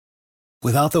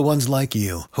Without the ones like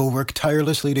you, who work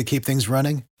tirelessly to keep things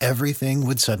running, everything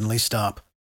would suddenly stop.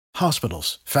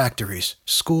 Hospitals, factories,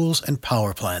 schools, and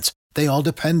power plants, they all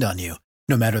depend on you.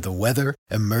 No matter the weather,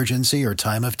 emergency, or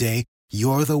time of day,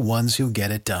 you're the ones who get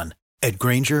it done. At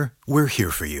Grainger, we're here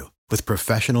for you with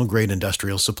professional-grade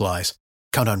industrial supplies.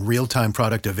 Count on real-time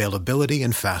product availability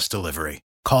and fast delivery.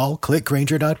 Call, click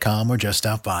Grainger.com, or just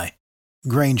stop by.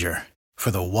 Grainger, for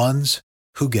the ones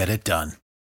who get it done.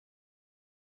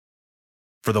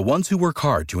 For the ones who work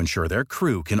hard to ensure their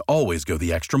crew can always go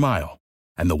the extra mile,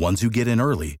 and the ones who get in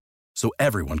early so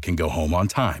everyone can go home on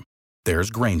time,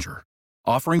 there's Grainger,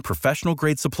 offering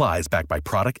professional-grade supplies backed by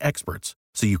product experts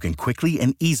so you can quickly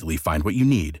and easily find what you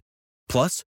need.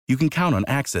 Plus, you can count on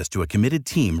access to a committed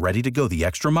team ready to go the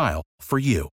extra mile for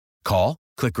you. Call,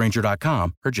 click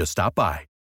Grainger.com, or just stop by.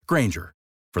 Grainger,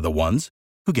 for the ones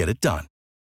who get it done.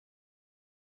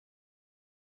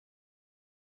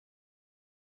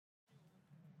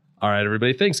 All right,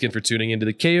 everybody. Thanks again for tuning into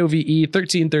the KOVE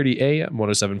 1330 AM,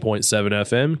 107.7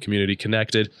 FM, Community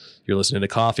Connected. You're listening to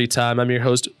Coffee Time. I'm your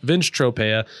host, Vince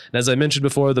Tropea. And as I mentioned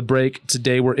before the break,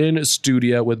 today we're in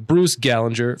studio with Bruce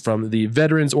Gallinger from the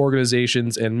Veterans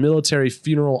Organizations and Military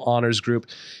Funeral Honors Group,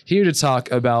 here to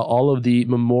talk about all of the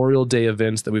Memorial Day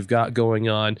events that we've got going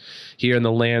on here in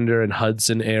the Lander and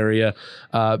Hudson area.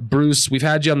 Bruce, we've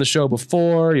had you on the show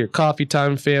before, your Coffee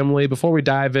Time family. Before we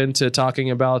dive into talking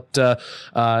about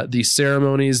the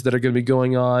ceremonies that are going to be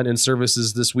going on and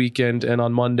services this weekend and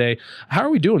on Monday, how are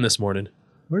we doing this morning?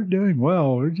 We're doing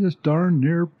well. We're just darn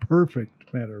near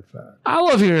perfect, matter of fact. I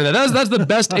love hearing that. That's the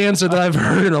best answer that I've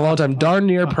heard in a long time. Darn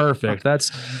near perfect.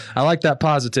 I like that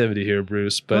positivity here,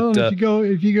 Bruce. But well,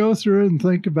 if you go through it and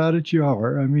think about it, you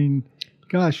are. I mean,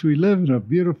 gosh, we live in a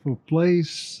beautiful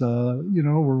place.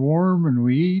 We're warm and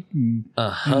we eat and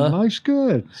life's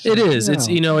good. So, it is.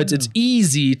 Yeah. It's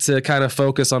easy to kind of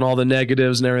focus on all the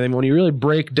negatives and everything. When you really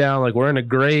break down, like, we're in a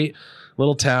great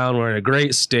little town, we're in a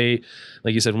great state.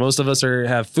 Like you said, most of us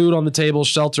have food on the table,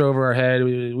 shelter over our head.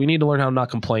 We need to learn how to not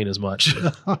complain as much.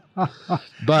 But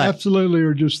absolutely,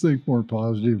 or just think more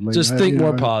positively. Just think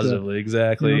more positively,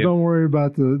 exactly. Don't worry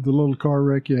about the little car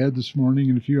wreck you had this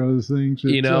morning and a few other things.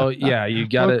 You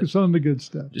got to focus on the good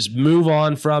stuff. Just move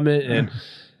on from it. And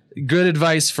good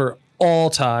advice for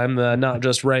all time, not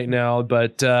just right now,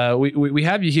 but we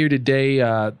have you here today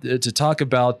to talk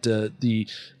about the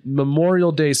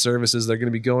Memorial Day services that are going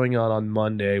to be going on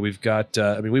Monday. We've got,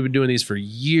 we've been doing these for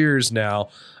years now,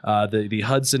 the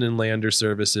Hudson and Lander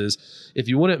services. If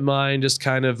you wouldn't mind just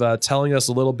kind of telling us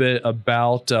a little bit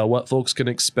about what folks can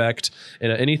expect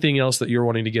and anything else that you're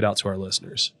wanting to get out to our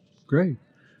listeners. Great.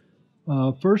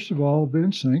 First of all,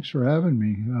 Vince, thanks for having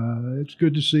me. It's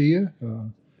good to see you.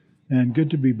 And good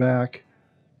to be back.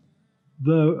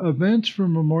 The events for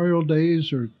Memorial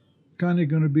Days are kind of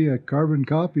going to be a carbon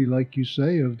copy, like you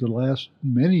say, of the last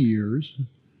many years.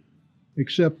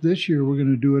 Except this year, we're going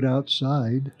to do it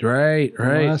outside. Right.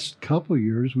 The last couple of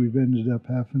years, we've ended up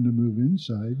having to move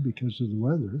inside because of the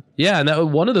weather. Yeah,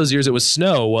 and one of those years it was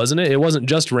snow, wasn't it? It wasn't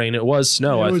just rain; it was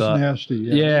snow. It was thought. Nasty.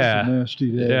 Yeah. It was a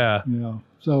nasty day. Yeah.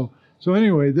 So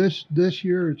anyway, this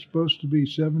year it's supposed to be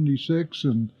 76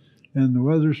 and the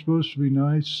weather's supposed to be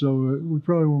nice, so we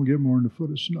probably won't get more than a foot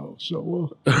of snow. So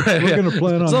we're going to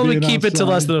plan on as long as we keep outside. it to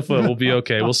less than a foot, we'll be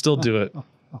okay. We'll still do it.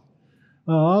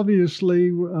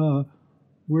 Obviously,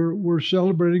 we're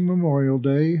celebrating Memorial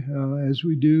Day. As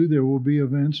we do, there will be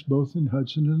events both in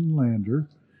Hudson and Lander.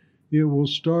 It will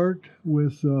start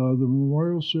with the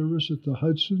memorial service at the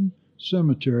Hudson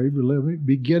Cemetery,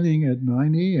 beginning at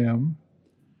 9 a.m.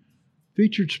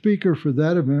 Featured speaker for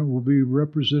that event will be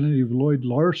Representative Lloyd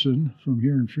Larson from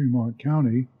here in Fremont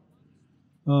County.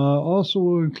 Also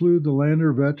will include the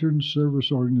Lander Veterans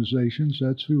Service Organizations,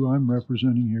 that's who I'm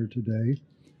representing here today,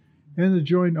 and the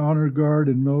Joint Honor Guard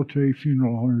and Military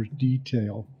Funeral Honors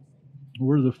Detail.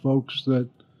 We're the folks that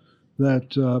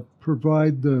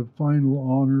provide the final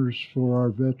honors for our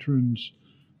veterans.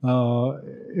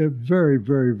 A very,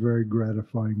 very, very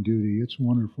gratifying duty. It's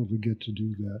wonderful to get to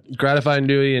do that. Gratifying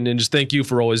duty, and just thank you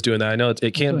for always doing that. I know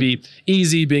it can't be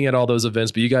easy being at all those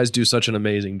events, but you guys do such an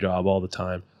amazing job all the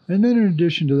time. And then in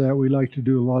addition to that, we like to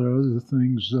do a lot of other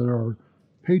things that are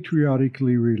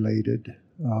patriotically related.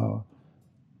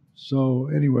 So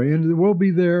anyway, and we'll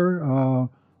be there.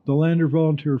 The Lander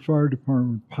Volunteer Fire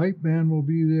Department Pipe Band will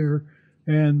be there,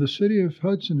 and the City of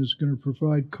Hudson is going to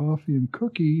provide coffee and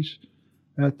cookies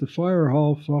at the fire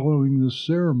hall following the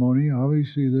ceremony.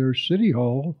 Obviously, their city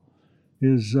hall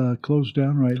is closed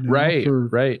down right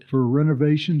now for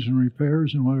renovations and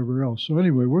repairs and whatever else. So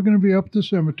anyway, we're going to be up at the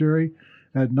cemetery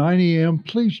at 9 a.m.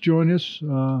 Please join us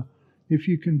if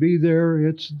you can be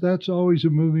there. That's always a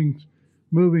moving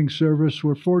moving service.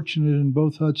 We're fortunate in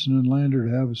both Hudson and Lander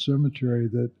to have a cemetery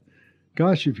that,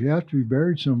 gosh, if you have to be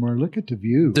buried somewhere, look at the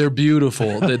view. They're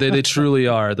beautiful. they truly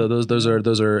are. Those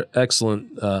are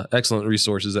excellent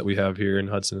resources that we have here in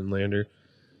Hudson and Lander.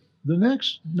 The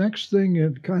next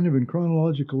thing, kind of in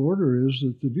chronological order, is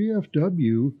that the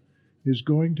VFW is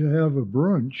going to have a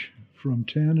brunch from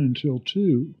 10 until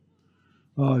 2.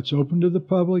 It's open to the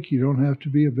public. You don't have to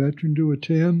be a veteran to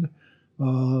attend.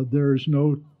 There's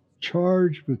no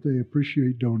charge, but they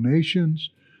appreciate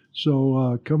donations.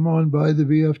 So come on by the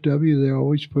VFW. They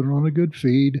always put on a good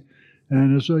feed.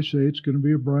 And as I say, it's going to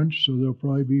be a brunch, so there'll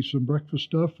probably be some breakfast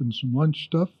stuff and some lunch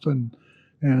stuff and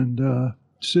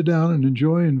sit down and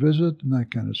enjoy and visit and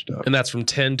that kind of stuff. And that's from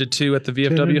 10 to 2 at the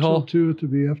VFW 10 Hall? until 2 at the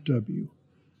VFW.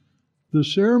 The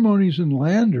ceremonies in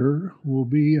Lander will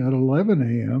be at 11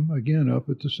 a.m., again, up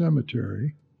at the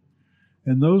cemetery.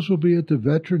 And those will be at the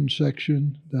veteran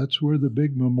section. That's where the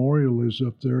big memorial is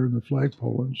up there and the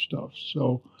flagpole and stuff.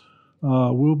 So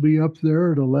we'll be up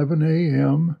there at 11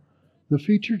 a.m. The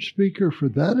featured speaker for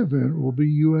that event will be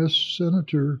U.S.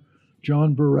 Senator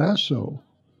John Barrasso.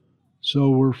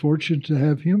 So we're fortunate to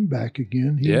have him back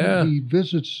again. He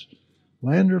visits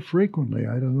Lander frequently.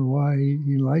 I don't know why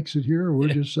he likes it here, or we're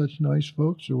just such nice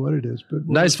folks, or what it is. But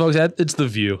nice folks. It's the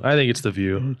view. I think it's the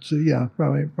view. It's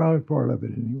probably part of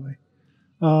it anyway.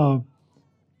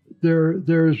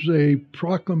 There's a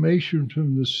proclamation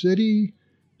from the city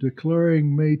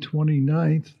declaring May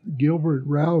 29th Gilbert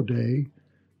Rao Day.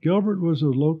 Gilbert was a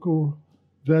local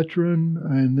veteran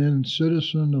and then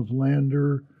citizen of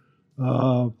Lander,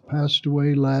 passed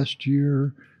away last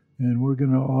year, and we're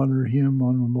going to honor him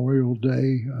on Memorial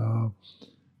Day.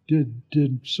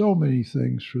 Did so many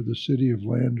things for the city of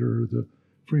Lander, the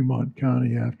Fremont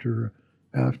County after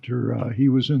he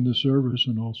was in the service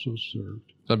and also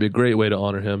served. That'd be a great way to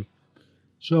honor him.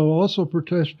 So also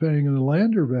participating in the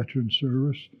Lander Veteran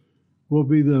Service will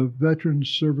be the Veterans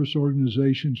Service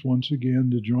Organizations once again,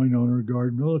 the Joint Honor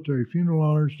Guard Military Funeral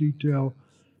Honors Detail.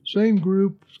 Same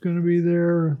group is going to be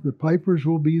there. The Pipers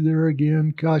will be there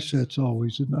again. Gosh, that's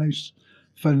always a nice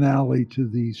finale to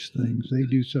these things. They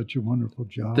do such a wonderful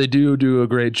job. They do a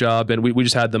great job, and we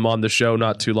just had them on the show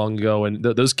not too long ago, and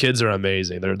those kids are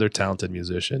amazing. They're talented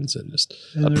musicians, and just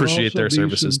appreciate their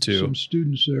services too. Some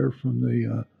students there from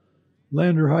the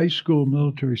Lander High School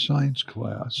military science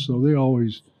class, so they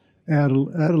always add a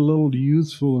little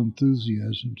youthful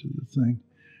enthusiasm to the thing.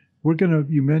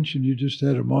 You mentioned you just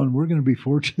had them on. We're going to be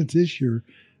fortunate this year.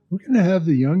 We're going to have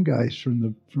the young guys from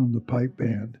the pipe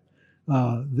band.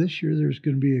 This year there's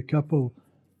going to be a couple,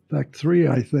 in fact 3,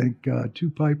 I think, 2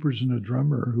 pipers and a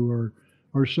drummer who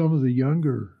are some of the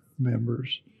younger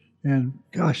members. And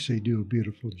gosh, they do a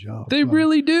beautiful job. They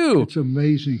really do. It's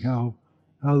amazing how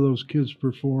those kids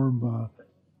perform.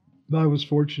 I was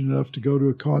fortunate enough to go to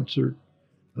a concert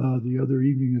the other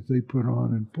evening that they put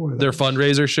on, and boy, their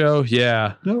fundraiser show,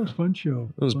 that was a fun show.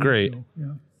 It was great.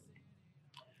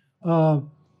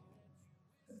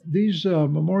 These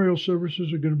memorial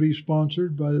services are going to be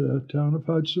sponsored by the town of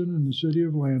Hudson and the city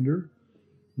of Lander,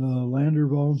 the Lander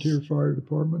Volunteer Fire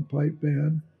Department, Pipe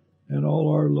Band, and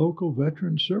all our local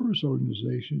veteran service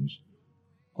organizations.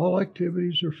 All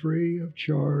activities are free of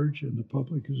charge, and the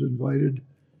public is invited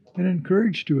and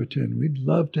encouraged to attend. We'd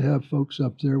love to have folks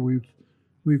up there. We've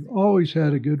always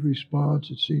had a good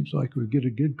response. It seems like we get a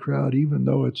good crowd, even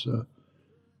though it's a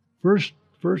first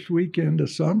weekend of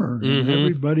summer. Mm-hmm. And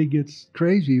everybody gets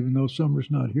crazy, even though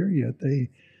summer's not here yet.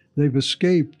 They've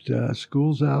escaped.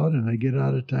 School's out, and they get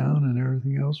out of town and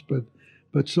everything else.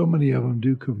 But so many of them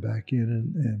do come back in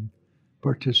and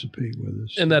participate with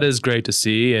us. And that is great to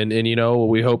see. And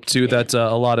we hope too that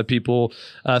a lot of people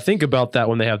think about that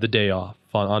when they have the day off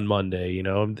on Monday.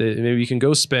 Maybe you can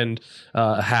go spend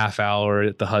a half hour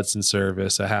at the Hudson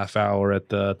service, a half hour at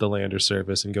the Lander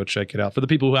service, and go check it out for the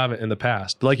people who haven't in the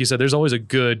past. But like you said, there's always a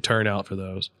good turnout for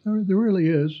those. There really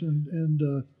is.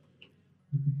 And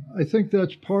I think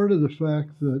that's part of the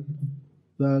fact that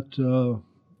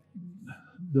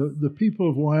the people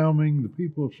of Wyoming, the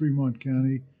people of Fremont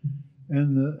County,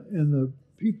 and the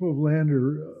people of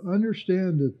Lander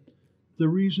understand that the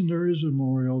reason there is a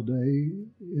Memorial Day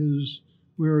is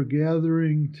we are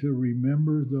gathering to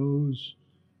remember those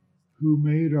who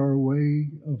made our way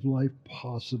of life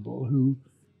possible, who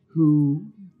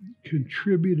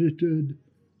contributed to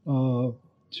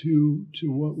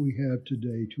what we have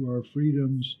today, to our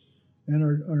freedoms, and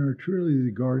are truly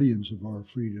the guardians of our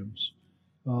freedoms.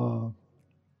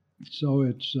 So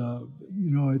it's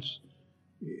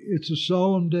a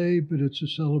solemn day, but it's a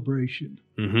celebration.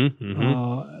 Mm-hmm, mm-hmm.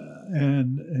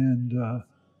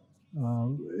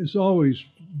 It's always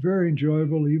very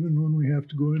enjoyable, even when we have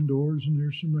to go indoors and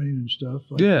there's some rain and stuff.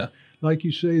 Yeah. Like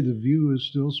you say, the view is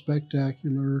still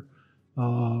spectacular.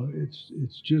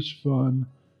 It's just fun.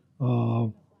 Uh,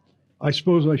 I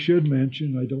suppose I should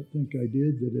mention, I don't think I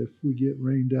did, that if we get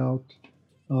rained out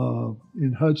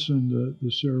in Hudson,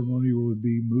 the ceremony would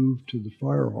be moved to the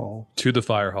fire hall. To the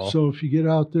fire hall. So if you get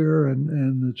out there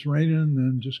and it's raining,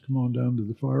 then just come on down to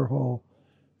the fire hall,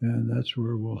 and that's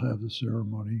where we'll have the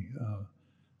ceremony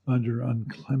under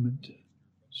inclement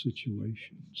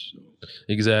situations. So.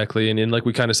 Exactly. And like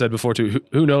we kind of said before, too,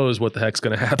 who knows what the heck's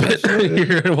going to happen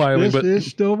here in Wyoming. But it's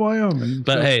still Wyoming.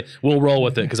 But hey, we'll roll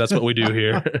with it because that's what we do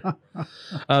here.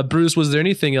 Bruce, was there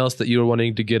anything else that you were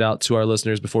wanting to get out to our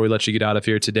listeners before we let you get out of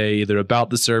here today, either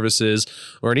about the services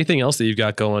or anything else that you've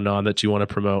got going on that you want to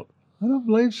promote? I don't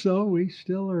believe so. We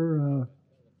still are,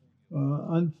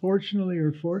 unfortunately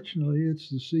or fortunately, it's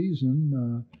the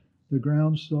season. The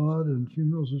ground's thawed and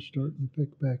funerals are starting to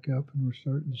pick back up, and we're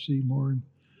starting to see more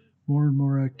and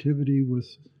more activity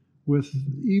with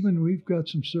even we've got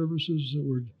some services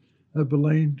that have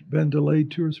been delayed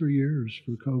 2 or 3 years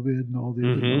for COVID and all the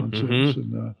other nonsense,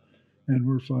 and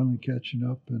we're finally catching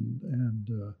up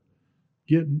and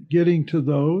getting to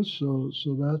those. So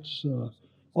that's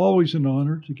always an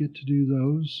honor to get to do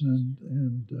those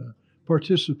and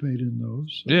participate in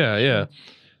those. Yeah.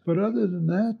 But other than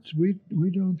that, we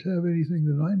don't have anything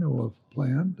that I know of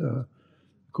planned. Of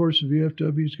course, the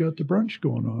VFW's got the brunch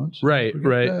going on. So right.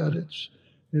 That.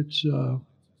 It's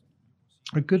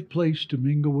a good place to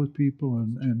mingle with people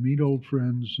and meet old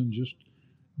friends and just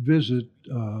visit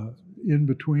in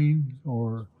between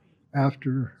or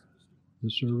after the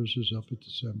services up at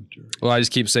the cemetery. Well, I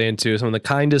just keep saying, too, some of the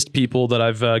kindest people that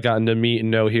I've gotten to meet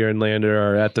and know here in Lander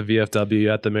are at the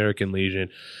VFW, at the American Legion.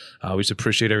 We just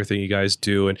appreciate everything you guys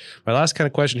do. And my last kind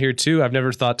of question here, too, I've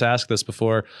never thought to ask this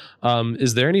before.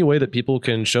 Is there any way that people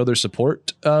can show their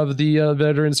support of the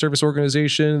veteran service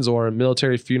organizations or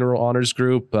military funeral honors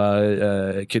group?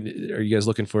 Are you guys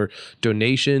looking for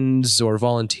donations or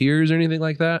volunteers or anything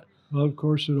like that? Well, of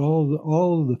course, at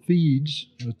all of the feeds,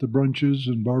 at the brunches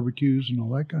and barbecues and all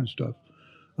that kind of stuff,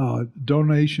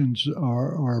 donations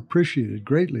are appreciated,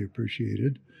 greatly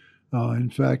appreciated. In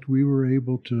fact, we were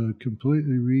able to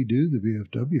completely redo the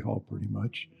VFW hall pretty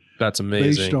much. That's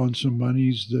amazing. Based on some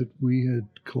monies that we had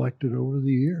collected over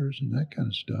the years and that kind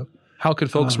of stuff. How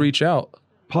could folks reach out?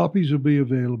 Poppies will be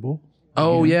available.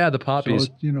 Oh, yeah, the poppies.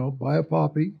 So, buy a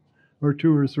poppy or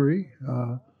 2 or 3.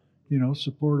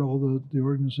 Support all the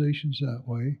organizations that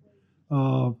way.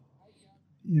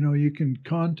 You can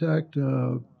contact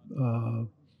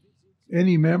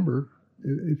any member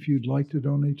if you'd like to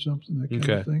donate something, that kind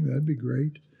of thing. That'd be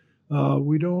great.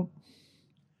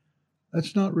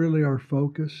 That's not really our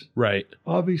focus. Right.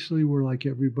 Obviously, we're like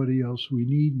everybody else. We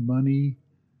need money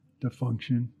to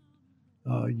function.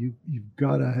 You've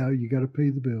got to pay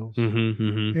the bills.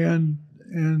 And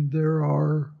there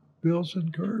are bills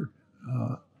incurred.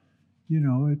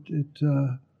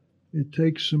 It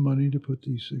takes some money to put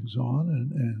these things on,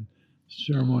 and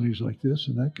ceremonies like this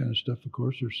and that kind of stuff, of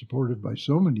course, are supported by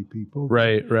so many people.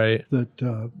 Right.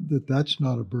 That's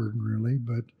not a burden really,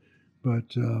 but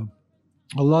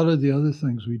a lot of the other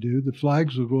things we do, the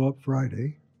flags will go up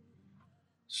Friday.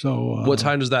 So what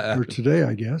time does that happen? Or today,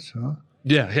 I guess, huh?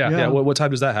 Yeah. What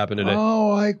time does that happen today?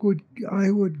 Oh, I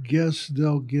would guess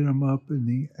they'll get them up in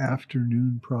the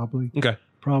afternoon, probably. Okay.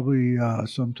 Probably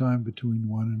sometime between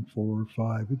 1 and 4 or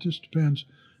 5. It just depends.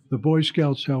 The Boy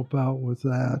Scouts help out with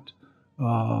that.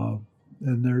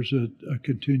 And there's a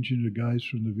contingent of guys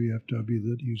from the VFW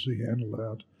that usually handle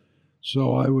that.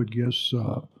 So I would guess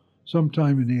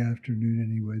sometime in the afternoon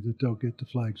anyway that they'll get the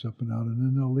flags up and out, and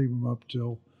then they'll leave them up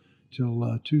till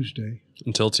Tuesday.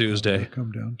 Until Tuesday.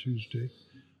 Come down Tuesday.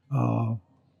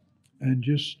 And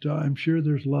just I'm sure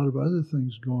there's a lot of other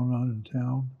things going on in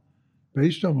town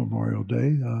based on Memorial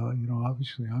Day.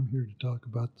 Obviously I'm here to talk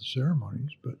about the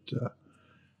ceremonies, but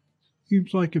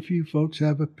seems like a few folks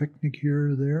have a picnic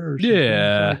here or there or something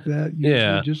like that.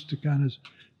 Usually just to kind of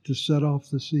to set off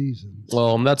the season.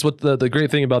 Well, and that's what the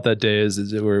great thing about that day is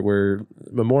that we're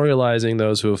memorializing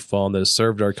those who have fallen, that have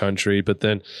served our country. But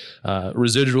then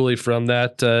residually from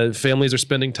that, families are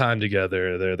spending time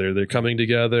together. They're coming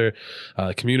together.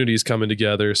 Communities coming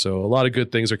together. So a lot of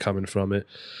good things are coming from it.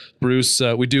 Bruce,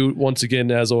 we do, once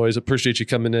again, as always, appreciate you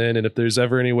coming in. And if there's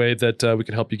ever any way that we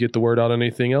can help you get the word out on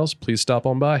anything else, please stop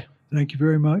on by. Thank you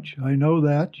very much. I know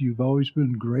that. You've always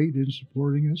been great in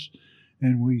supporting us,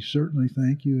 and we certainly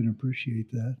thank you and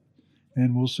appreciate that.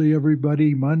 And we'll see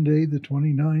everybody Monday, the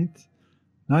 29th,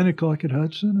 9 o'clock at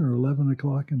Hudson or 11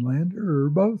 o'clock in Lander, or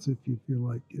both if you feel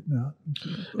like getting out.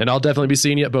 And I'll definitely be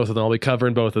seeing you at both of them. I'll be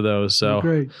covering both of those. So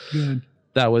Great, good.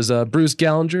 That was Bruce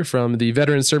Gallinger from the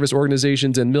Veteran Service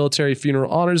Organizations and Military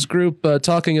Funeral Honors Group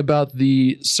talking about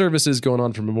the services going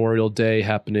on for Memorial Day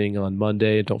happening on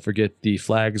Monday. Don't forget the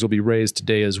flags will be raised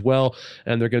today as well.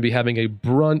 And they're going to be having a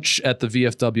brunch at the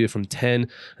VFW from 10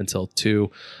 until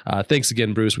 2. Thanks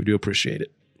again, Bruce. We do appreciate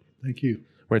it. Thank you.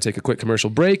 We're going to take a quick commercial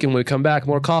break, and when we come back,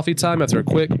 more coffee time after a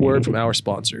quick word from our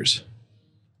sponsors.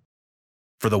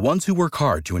 For the ones who work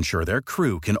hard to ensure their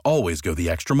crew can always go the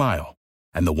extra mile,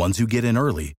 and the ones who get in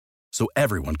early so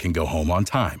everyone can go home on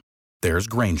time, there's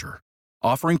Grainger,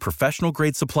 offering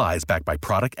professional-grade supplies backed by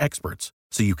product experts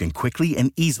so you can quickly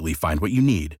and easily find what you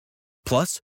need.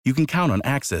 Plus, you can count on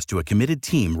access to a committed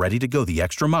team ready to go the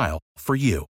extra mile for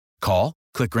you. Call,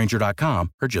 click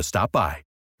Grainger.com, or just stop by.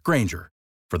 Grainger,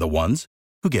 for the ones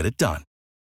who get it done.